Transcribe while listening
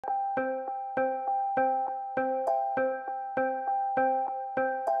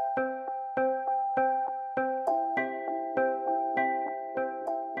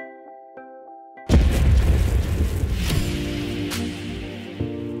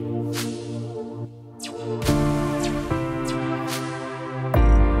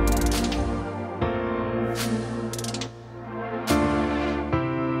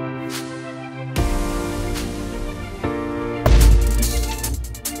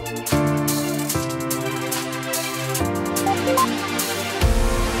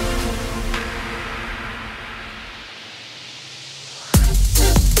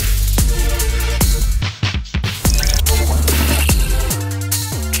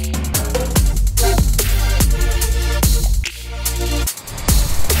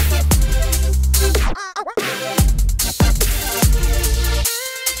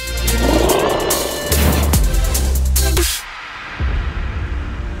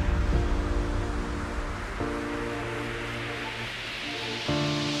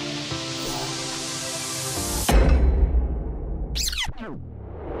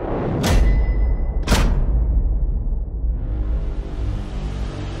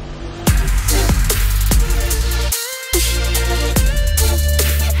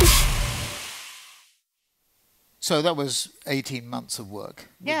So that was 18 months of work.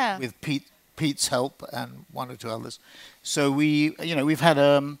 Yeah. With Pete's help and one or two others. So we've had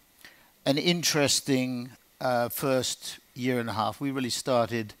an interesting first year and a half. We really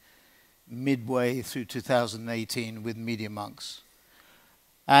started midway through 2018 with Media Monks.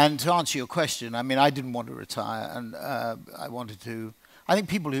 And to answer your question, I mean, I didn't want to retire, and I think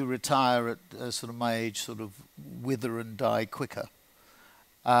people who retire at sort of my age sort of wither and die quicker.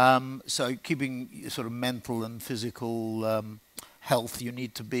 So keeping sort of mental and physical health, you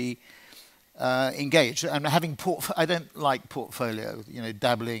need to be engaged. And I don't like portfolio,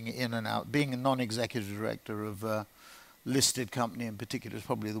 dabbling in and out. Being a non-executive director of a listed company in particular is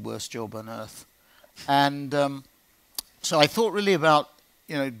probably the worst job on earth. And so I thought really about,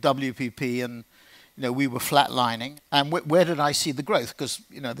 WPP, and we were flatlining. And where did I see the growth? Because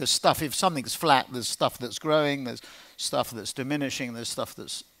there's stuff. If something's flat, there's stuff that's growing. There's stuff that's diminishing. There's stuff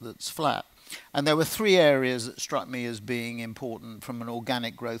that's flat. And there were three areas that struck me as being important from an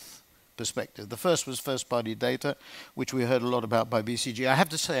organic growth perspective. The first was first-party data, which we heard a lot about by BCG. I have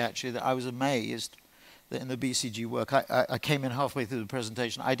to say, actually, that I was amazed that in the BCG work, I came in halfway through the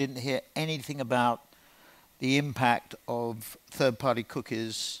presentation, I didn't hear anything about the impact of third-party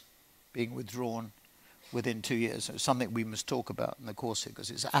cookies being withdrawn within 2 years. It's something we must talk about in the course here,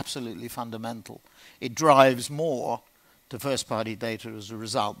 because it's absolutely fundamental. It drives more to first-party data as a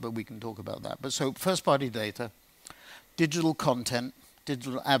result, but we can talk about that. But so first-party data, digital content,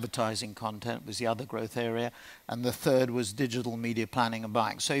 digital advertising content was the other growth area, and the third was digital media planning and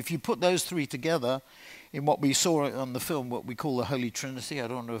buying. So if you put those three together in what we saw on the film, what we call the Holy Trinity, I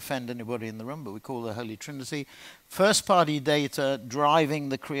don't want to offend anybody in the room, but we call the Holy Trinity, first-party data driving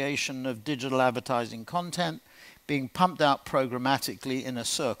the creation of digital advertising content being pumped out programmatically in a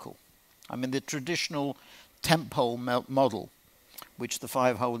circle. I mean, the traditional tentpole model, which the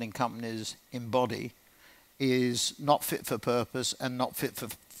 5 holding companies embody, is not fit for purpose and not fit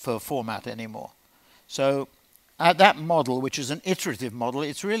for format anymore. So at that model, which is an iterative model,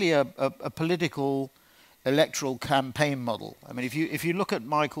 it's really a political electoral campaign model. I mean, if you look at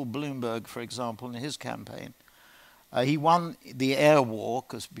Michael Bloomberg, for example, in his campaign, he won the air war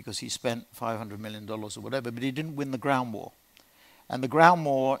because he spent $500 million or whatever, but he didn't win the ground war. And the ground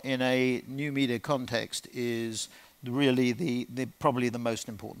war in a new media context is really probably the most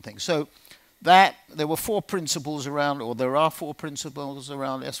important thing. So there were 4 principles around, or there are 4 principles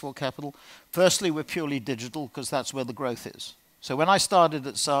around S4 Capital. Firstly, we're purely digital because that's where the growth is. So when I started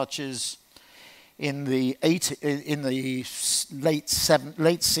at Saatchi's in the late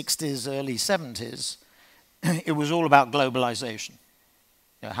 60s, early 70s, it was all about globalization,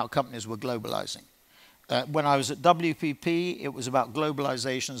 how companies were globalizing. When I was at WPP, it was about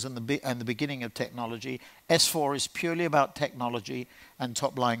globalizations and the beginning of technology. S4 is purely about technology and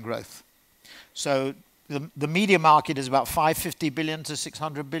top-line growth. So the media market is about 550 billion to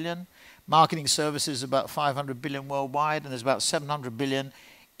 600 billion. Marketing services about 500 billion worldwide, and there's about 700 billion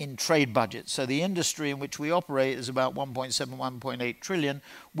in trade budgets. So the industry in which we operate is about 1.7, 1.8 trillion.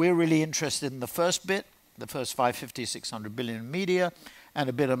 We're really interested in the first bit, the first 550, 600 billion in media, and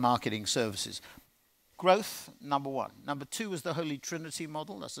a bit of marketing services. Growth, number 1. Number 2 was the Holy Trinity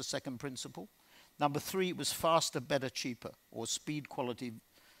model. That's the second principle. Number 3 was faster, better, cheaper, or speed, quality,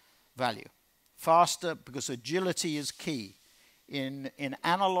 value. Faster, because agility is key. In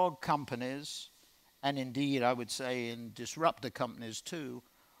analog companies, and indeed I would say in disruptor companies too,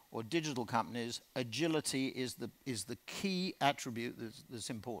 or digital companies, agility is the key attribute that's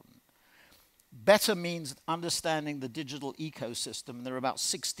important. Better means understanding the digital ecosystem. There are about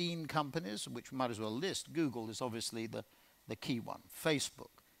 16 companies, which we might as well list. Google is obviously the key one.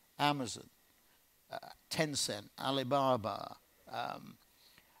 Facebook, Amazon, Tencent, Alibaba,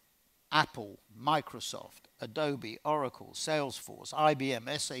 Apple, Microsoft, Adobe, Oracle, Salesforce, IBM,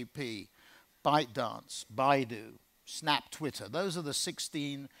 SAP, ByteDance, Baidu, Snap, Twitter. Those are the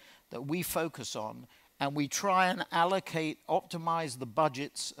 16 that we focus on, and we try and optimize the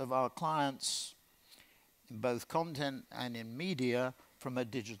budgets of our clients in both content and in media from a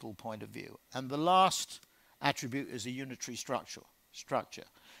digital point of view. And the last attribute is a unitary structure.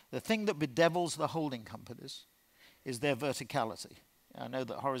 The thing that bedevils the holding companies is their verticality. I know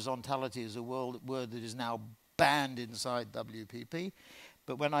that horizontality is a word that is now banned inside WPP,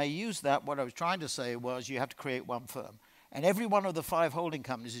 but when I used that, what I was trying to say was you have to create one firm. And every one of the 5 holding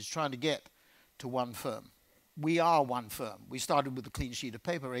companies is trying to get to one firm. We are one firm. We started with a clean sheet of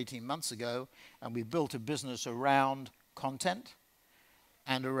paper 18 months ago, and we built a business around content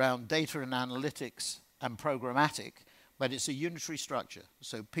and around data and analytics and programmatic, but it's a unitary structure.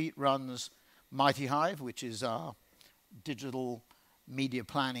 So Pete runs Mighty Hive, which is our digital media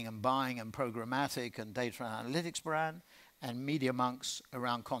planning and buying and programmatic and data analytics brand, and Media Monks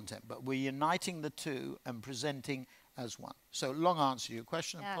around content. But we're uniting the two and presenting as one. So long answer to your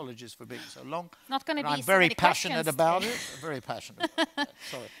question. Yeah. Apologies for being so long. Not going to be I'm very passionate about it. Very passionate about it.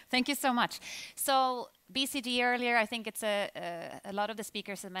 Sorry. Thank you so much. So BCG earlier, I think it's a lot of the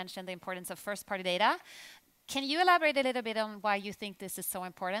speakers have mentioned the importance of first-party data. Can you elaborate a little bit on why you think this is so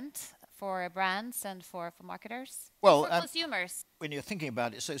important for brands and for marketers? Well, for consumers. When you're thinking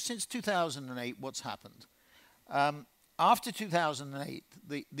about it, so since 2008, what's happened? After 2008,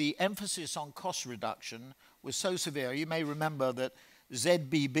 the emphasis on cost reduction was so severe. You may remember that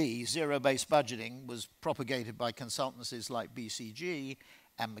ZBB, zero-based budgeting, was propagated by consultancies like BCG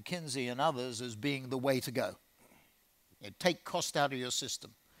and McKinsey and others as being the way to go. Take cost out of your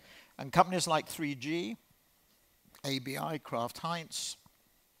system. And companies like 3G, ABI, Kraft Heinz,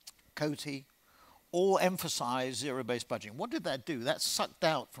 Coty, all emphasize zero-based budgeting. What did that do? That sucked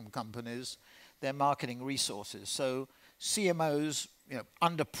out from companies their marketing resources. So CMOs,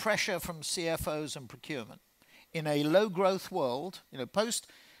 under pressure from CFOs and procurement, in a low-growth world,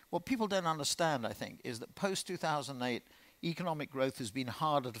 what people don't understand, I think, is that post-2008, economic growth has been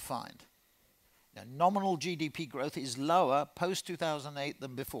harder to find. Now, nominal GDP growth is lower post-2008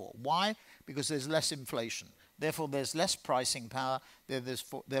 than before. Why? Because there's less inflation. Therefore, there's less pricing power.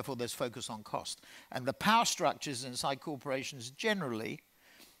 Therefore, there's focus on cost. And the power structures inside corporations generally,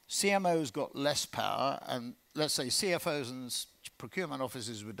 CMOs got less power, and let's say CFOs and procurement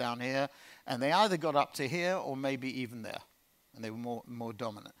officers were down here, and they either got up to here or maybe even there, and they were more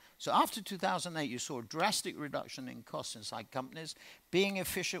dominant. So after 2008, you saw a drastic reduction in costs inside companies. Being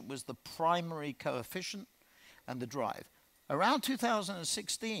efficient was the primary coefficient and the drive. Around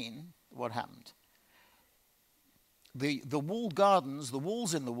 2016, what happened? The walled gardens, the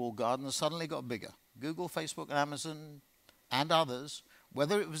walls in the walled gardens suddenly got bigger. Google, Facebook, Amazon, and others,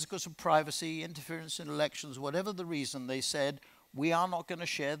 whether it was because of privacy, interference in elections, whatever the reason, they said, we are not going to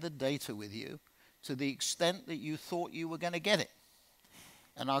share the data with you to the extent that you thought you were going to get it.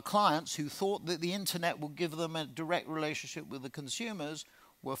 And our clients who thought that the internet would give them a direct relationship with the consumers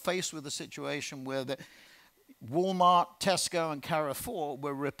were faced with a situation where the Walmart, Tesco, and Carrefour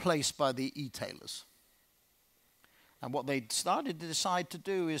were replaced by the e-tailers. And what they started to decide to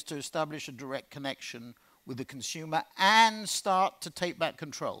do is to establish a direct connection with the consumer and start to take back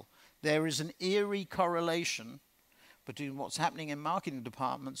control. There is an eerie correlation between what's happening in marketing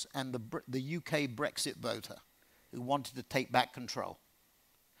departments and the UK Brexit voter who wanted to take back control.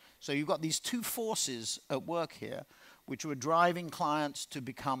 So you've got these two forces at work here which were driving clients to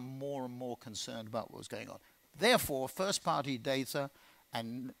become more and more concerned about what was going on. Therefore, first-party data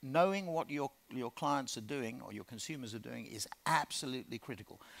and knowing what your clients are doing or your consumers are doing is absolutely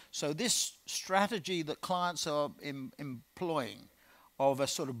critical. So this strategy that clients are employing of a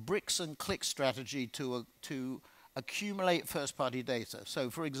sort of bricks and clicks strategy to accumulate first-party data. So,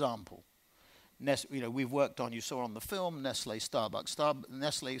 for example, we've worked on, you saw on the film, Nestle, Starbucks.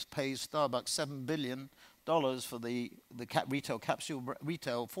 Nestle pays Starbucks $7 billion for the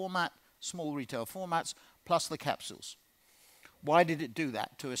retail format, small retail formats, plus the capsules. Why did it do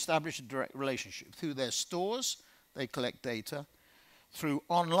that? To establish a direct relationship. Through their stores, they collect data. Through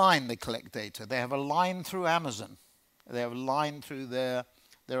online, they collect data. They have a line through Amazon. They have a line through their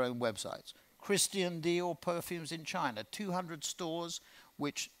own websites. Christian Dior perfumes in China, 200 stores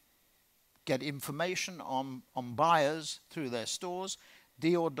which get information on buyers through their stores.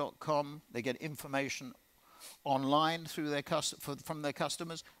 Dior.com, they get information online through from their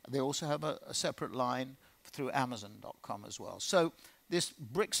customers. They also have a separate line through Amazon.com as well. So this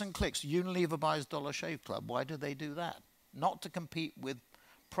bricks and clicks, Unilever buys Dollar Shave Club. Why do they do that? Not to compete with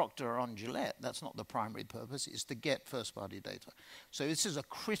Procter or Gillette. That's not the primary purpose. It's to get first-party data. So this is a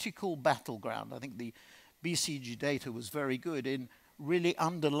critical battleground. I think the BCG data was very good in really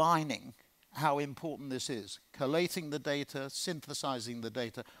underlining how important this is. Collating the data, synthesizing the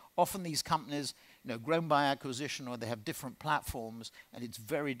data. Often these companies, grown by acquisition or they have different platforms, and it's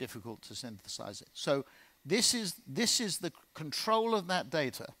very difficult to synthesize it. So this is the control of that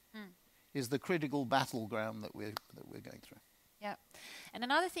data is the critical battleground that we're going through. Yeah. And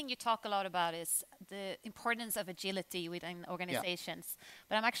another thing you talk a lot about is the importance of agility within organizations. Yeah.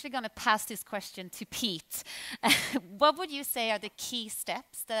 But I'm actually going to pass this question to Pete. What would you say are the key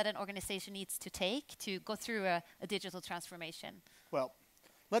steps that an organization needs to take to go through a digital transformation? Well,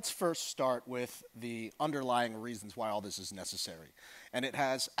 let's first start with the underlying reasons why all this is necessary. And it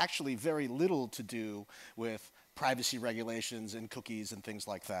has actually very little to do with privacy regulations and cookies and things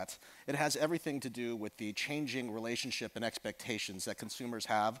like that. It has everything to do with the changing relationship and expectations that consumers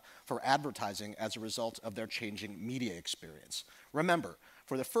have for advertising as a result of their changing media experience. Remember,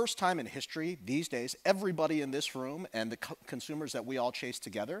 for the first time in history, these days, everybody in this room and the consumers that we all chase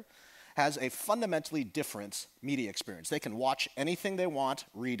together has a fundamentally different media experience. They can watch anything they want,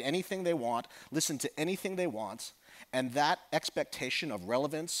 read anything they want, listen to anything they want, and that expectation of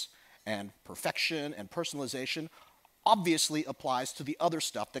relevance and perfection and personalization obviously applies to the other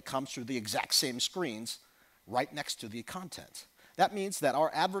stuff that comes through the exact same screens right next to the content. That means that our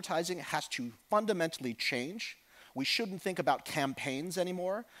advertising has to fundamentally change. We shouldn't think about campaigns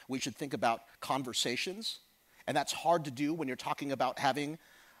anymore. We should think about conversations. And that's hard to do when you're talking about having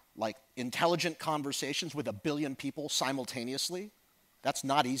like intelligent conversations with 1 billion people simultaneously. That's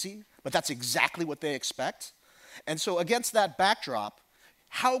not easy, but that's exactly what they expect. And so against that backdrop,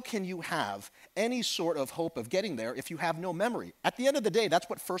 how can you have any sort of hope of getting there if you have no memory? At the end of the day, that's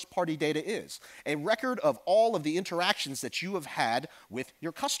what first-party data is, a record of all of the interactions that you have had with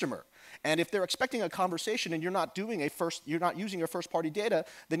your customer. And if they're expecting a conversation and you're not using your first-party data,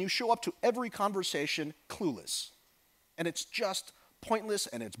 then you show up to every conversation clueless. And it's just pointless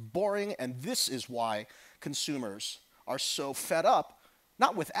and it's boring, and this is why consumers are so fed up,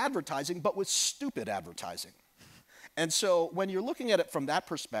 not with advertising, but with stupid advertising. And so when you're looking at it from that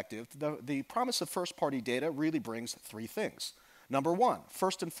perspective, the promise of first-party data really brings 3 things. Number 1,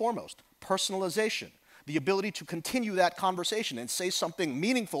 first and foremost, personalization. The ability to continue that conversation and say something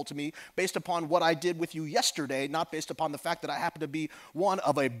meaningful to me based upon what I did with you yesterday, not based upon the fact that I happen to be one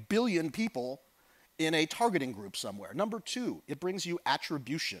of 1 billion people in a targeting group somewhere. Number 2, it brings you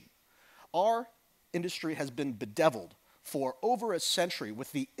attribution. Our industry has been bedeviled for over a century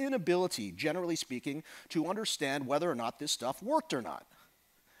with the inability, generally speaking, to understand whether or not this stuff worked or not.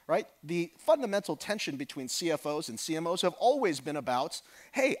 Right? The fundamental tension between CFOs and CMOs have always been about,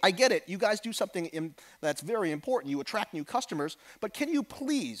 hey, I get it, you guys do something that's very important, you attract new customers, but can you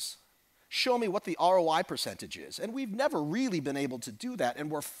please show me what the ROI percentage is? And we've never really been able to do that,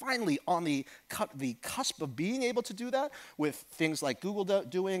 and we're finally on the cusp of being able to do that with things like Google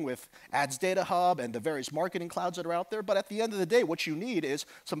doing with Ads Data Hub and the various marketing clouds that are out there. But at the end of the day, what you need is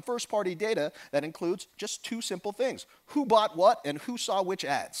some first-party data that includes just 2 simple things: who bought what and who saw which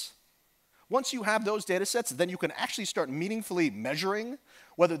ads. Once you have those data sets, then you can actually start meaningfully measuring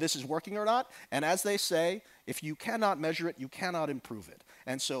whether this is working or not. And as they say, if you cannot measure it, you cannot improve it.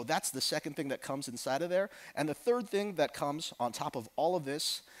 And so that's the second thing that comes inside of there. And the third thing that comes on top of all of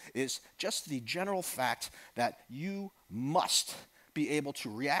this is just the general fact that you must be able to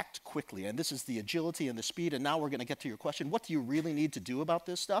react quickly. And this is the agility and the speed. And now we're going to get to your question. What do you really need to do about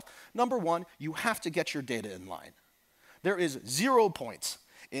this stuff? Number 1, you have to get your data in line. There is 0 points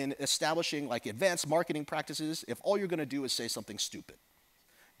in establishing like advanced marketing practices if all you're going to do is say something stupid.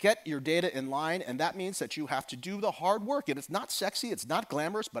 Get your data in line, and that means that you have to do the hard work. And it's not sexy, it's not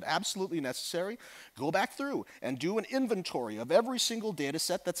glamorous, but absolutely necessary. Go back through and do an inventory of every single data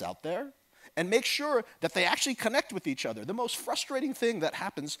set that's out there and make sure that they actually connect with each other. The most frustrating thing that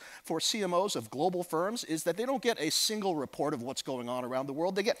happens for CMOs of global firms is that they don't get a single report of what's going on around the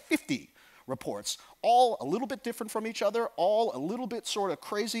world. They get 50 reports, all a little bit different from each other, all a little bit sort of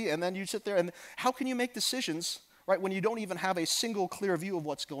crazy, and then you sit there and how can you make decisions, right, when you don't even have a single clear view of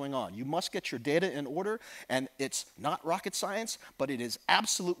what's going on? You must get your data in order, and it's not rocket science, but it is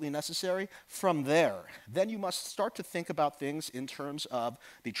absolutely necessary. From there, then you must start to think about things in terms of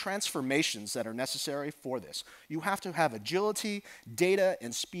the transformations that are necessary for this. You have to have agility, data,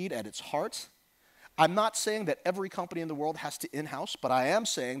 and speed at its heart. I'm not saying that every company in the world has to in-house, but I am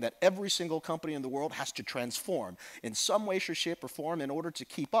saying that every single company in the world has to transform in some way, shape, or form in order to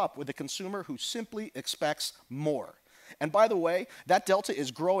keep up with a consumer who simply expects more. And by the way, that delta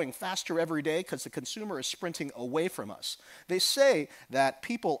is growing faster every day because the consumer is sprinting away from us. They say that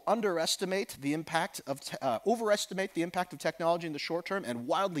people overestimate the impact of technology in the short term and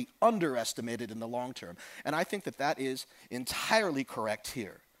wildly underestimate it in the long term. And I think that that is entirely correct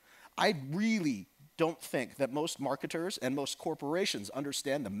here. I really don't think that most marketers and most corporations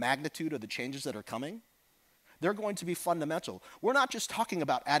understand the magnitude of the changes that are coming. They're going to be fundamental. We're not just talking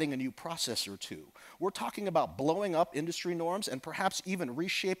about adding a new process or 2. We're talking about blowing up industry norms and perhaps even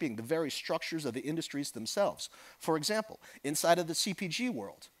reshaping the very structures of the industries themselves. For example, inside of the CPG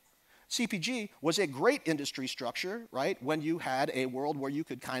world, CPG was a great industry structure, right, when you had a world where you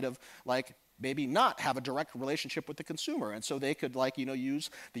could kind of like maybe not have a direct relationship with the consumer. And so they could use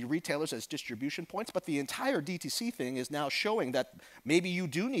the retailers as distribution points. But the entire DTC thing is now showing that maybe you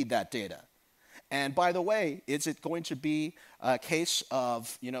do need that data. And by the way, is it going to be a case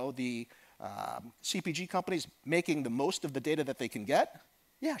of, the CPG companies making the most of the data that they can get?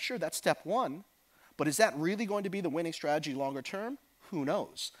 Yeah, sure, that's step one. But is that really going to be the winning strategy longer term? Who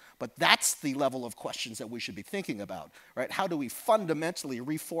knows? But that's the level of questions that we should be thinking about, right? How do we fundamentally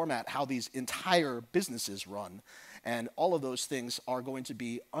reformat how these entire businesses run? And all of those things are going to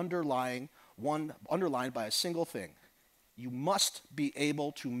be underlined by a single thing. You must be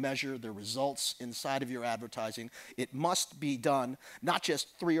able to measure the results inside of your advertising. It must be done not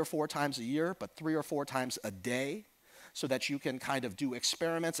just 3 or 4 times a year, but 3 or 4 times a day, so that you can kind of do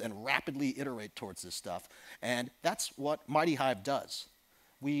experiments and rapidly iterate towards this stuff. And that's what Mighty Hive does.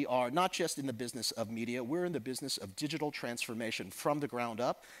 We are not just in the business of media, we're in the business of digital transformation from the ground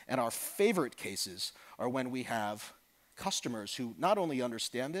up. And our favorite cases are when we have customers who not only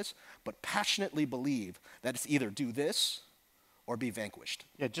understand this, but passionately believe that it's either do this or be vanquished.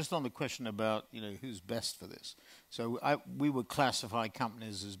 Yeah, just on the question about, who's best for this. So we would classify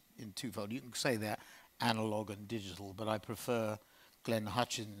companies as in twofold. You can say that analog and digital, but I prefer Glenn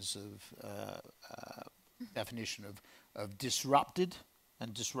Hutchins' definition of disrupted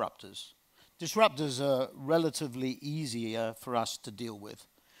and disruptors. Disruptors are relatively easier for us to deal with.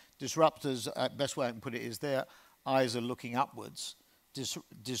 Disruptors, best way I can put it is their eyes are looking upwards.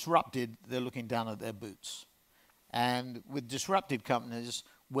 Disrupted, they're looking down at their boots. And with disrupted companies,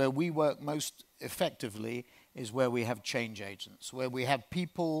 where we work most effectively is where we have change agents, where we have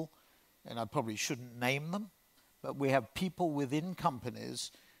people, and I probably shouldn't name them, but we have people within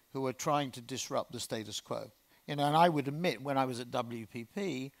companies who are trying to disrupt the status quo. And I would admit, when I was at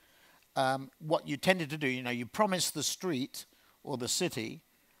WPP, what you tended to do, you promised the street or the city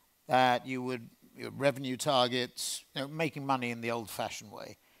that you would, revenue targets, making money in the old-fashioned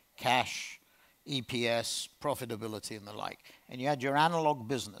way, cash, EPS, profitability, and the like. And you had your analog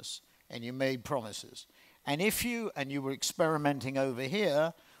business, and you made promises. And you were experimenting over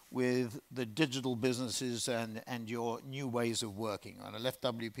here with the digital businesses and your new ways of working. When I left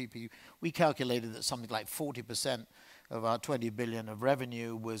WPP, we calculated that something like 40% of our 20 billion of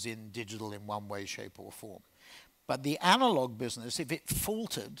revenue was in digital in one way, shape, or form. But the analog business, if it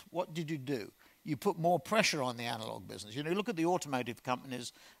faltered, what did you do? You put more pressure on the analog business. Look at the automotive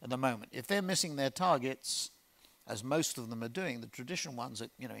companies at the moment. If they're missing their targets, as most of them are doing, the traditional ones that,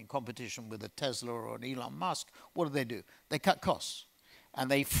 in competition with a Tesla or an Elon Musk, what do? They cut costs. And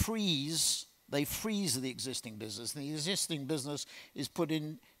they freeze the existing business. And the existing business is put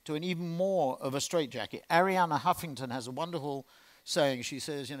into an even more of a straitjacket. Arianna Huffington has a wonderful saying. She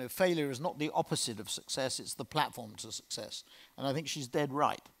says, failure is not the opposite of success, it's the platform to success. And I think she's dead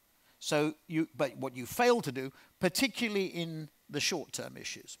right. But what you fail to do, particularly in the short-term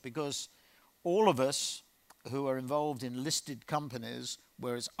issues, because all of us who are involved in listed companies,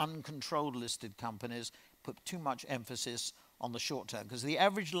 whereas uncontrolled listed companies, put too much emphasis on the short term, because the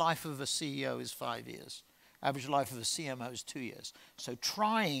average life of a CEO is 5 years. Average life of a CMO is 2 years. So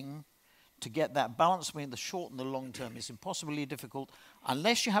trying to get that balance between the short and the long term is impossibly difficult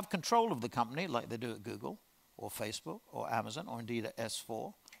unless you have control of the company, like they do at Google or Facebook or Amazon or indeed at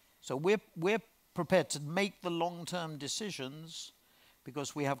S4. So we're prepared to make the long-term decisions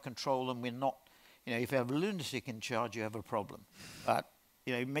because we have control, and we're not, if you have a lunatic in charge, you have a problem. But,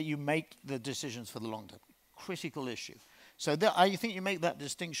 you make the decisions for the long term. Critical issue. So I think you make that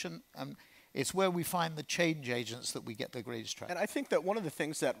distinction, and it's where we find the change agents that we get the greatest traction. And I think that one of the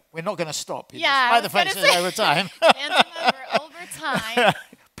things that... We're not going to stop. Yeah, Despite the fact it's over time. Gentlemen, we're over time.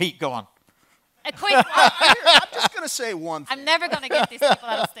 Pete, go on. A quick one. I'm just going to say one thing. I'm never going to get these people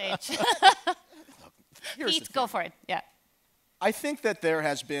on stage. Pete, go for it. Yeah. I think that there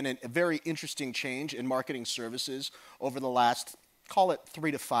has been a very interesting change in marketing services over the last, call it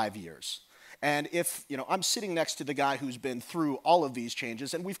 3 to 5 years. And if, I'm sitting next to the guy who's been through all of these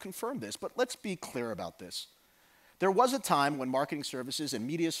changes, and we've confirmed this, but let's be clear about this. There was a time when marketing services and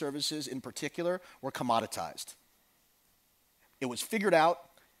media services in particular were commoditized. It was figured out,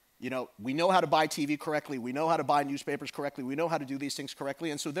 we know how to buy TV correctly, we know how to buy newspapers correctly, we know how to do these things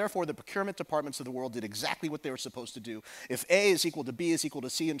correctly, and so therefore the procurement departments of the world did exactly what they were supposed to do. If A is equal to B is equal to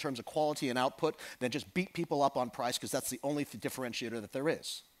C in terms of quality and output, then just beat people up on price, because that's the only differentiator that there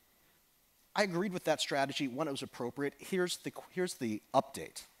is. I agreed with that strategy when it was appropriate. Here's the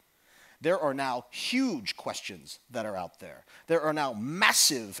update. There are now huge questions that are out there. There are now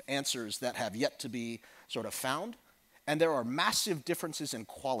massive answers that have yet to be sort of found, and there are massive differences in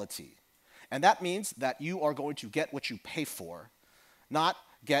quality. And that means that you are going to get what you pay for, not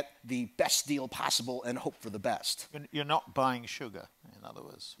get the best deal possible and hope for the best. You're not buying sugar, in other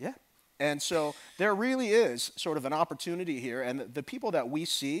words. Yeah. And so there really is sort of an opportunity here, and the people that we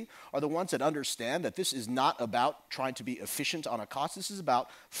see are the ones that understand that this is not about trying to be efficient on a cost. This is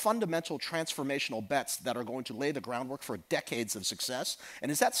about fundamental transformational bets that are going to lay the groundwork for decades of success.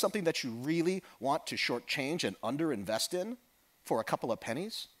 And is that something that you really want to shortchange and underinvest in for a couple of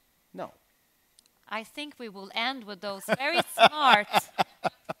pennies? No. I think we will end with those very smart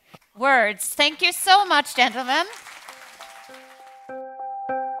words. Thank you so much, gentlemen.